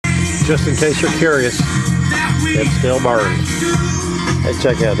Just in case you're curious, it still burns. Hey,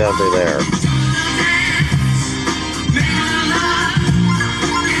 check out down through there.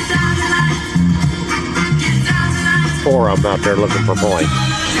 Four of them out there looking for points.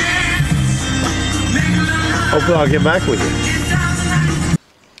 Hopefully I'll get back with you.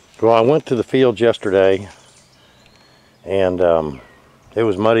 Well, I went to the field yesterday and it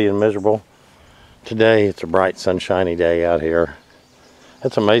was muddy and miserable. Today it's a bright sunshiny day out here.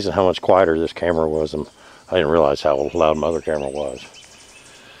 It's amazing how much quieter this camera was. I didn't realize how loud my other camera was.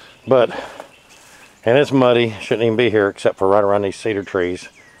 And it's muddy, shouldn't even be here except for right around these cedar trees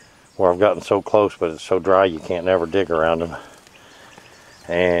where I've gotten so close, but it's so dry you can't never dig around them.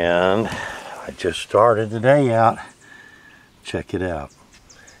 And I just started the day out. Check it out.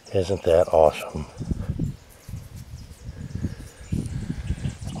 Isn't that awesome?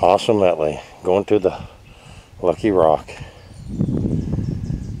 Awesometely. Going to the Lucky Rock.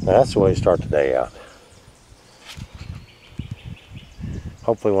 That's the way to start the day out.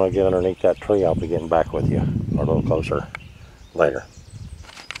 Hopefully when I get underneath that tree, I'll be getting back with you, or a little closer later.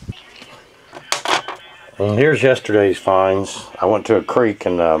 And here's yesterday's finds. I went to a creek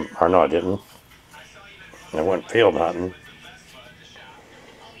and, or no I didn't. I went field hunting.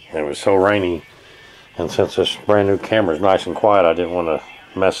 And it was so rainy. And since this brand new camera is nice and quiet, I didn't want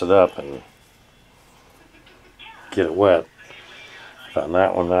to mess it up and get it wet. Found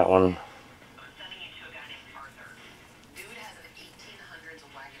that one, that one.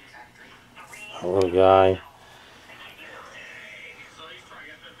 A little guy.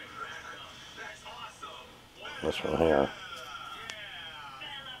 This one here.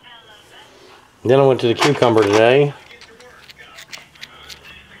 Then I went to the cucumber today.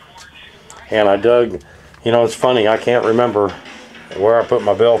 And I dug, you know, it's funny, I can't remember where I put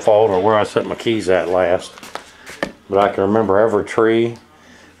my billfold or where I set my keys at last. But I can remember every tree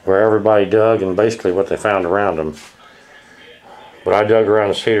where everybody dug and basically what they found around them. But I dug around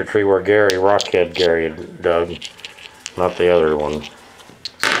the cedar tree where Rockhead Gary had dug. Not the other one.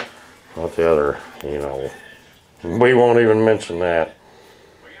 Not the other, you know. We won't even mention that.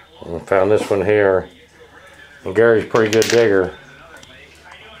 And I found this one here. And Gary's a pretty good digger.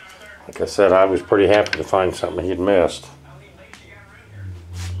 Like I said, I was pretty happy to find something he'd missed.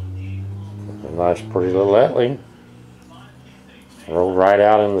 A nice pretty little Etley. Rolled right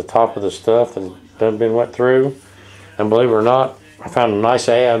out in the top of the stuff that hadn't been wet through. And believe it or not, I found nice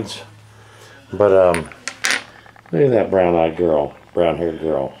ads. But look at that brown-eyed girl, brown-haired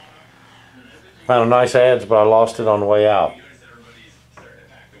girl. Found a nice ads, but I lost it on the way out.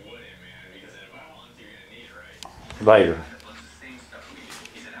 Later.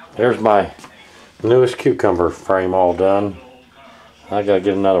 There's my newest cucumber frame all done. I gotta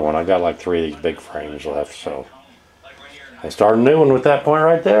get another one. I got like 3 of these big frames left, so I start a new one with that point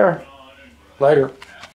right there. Later.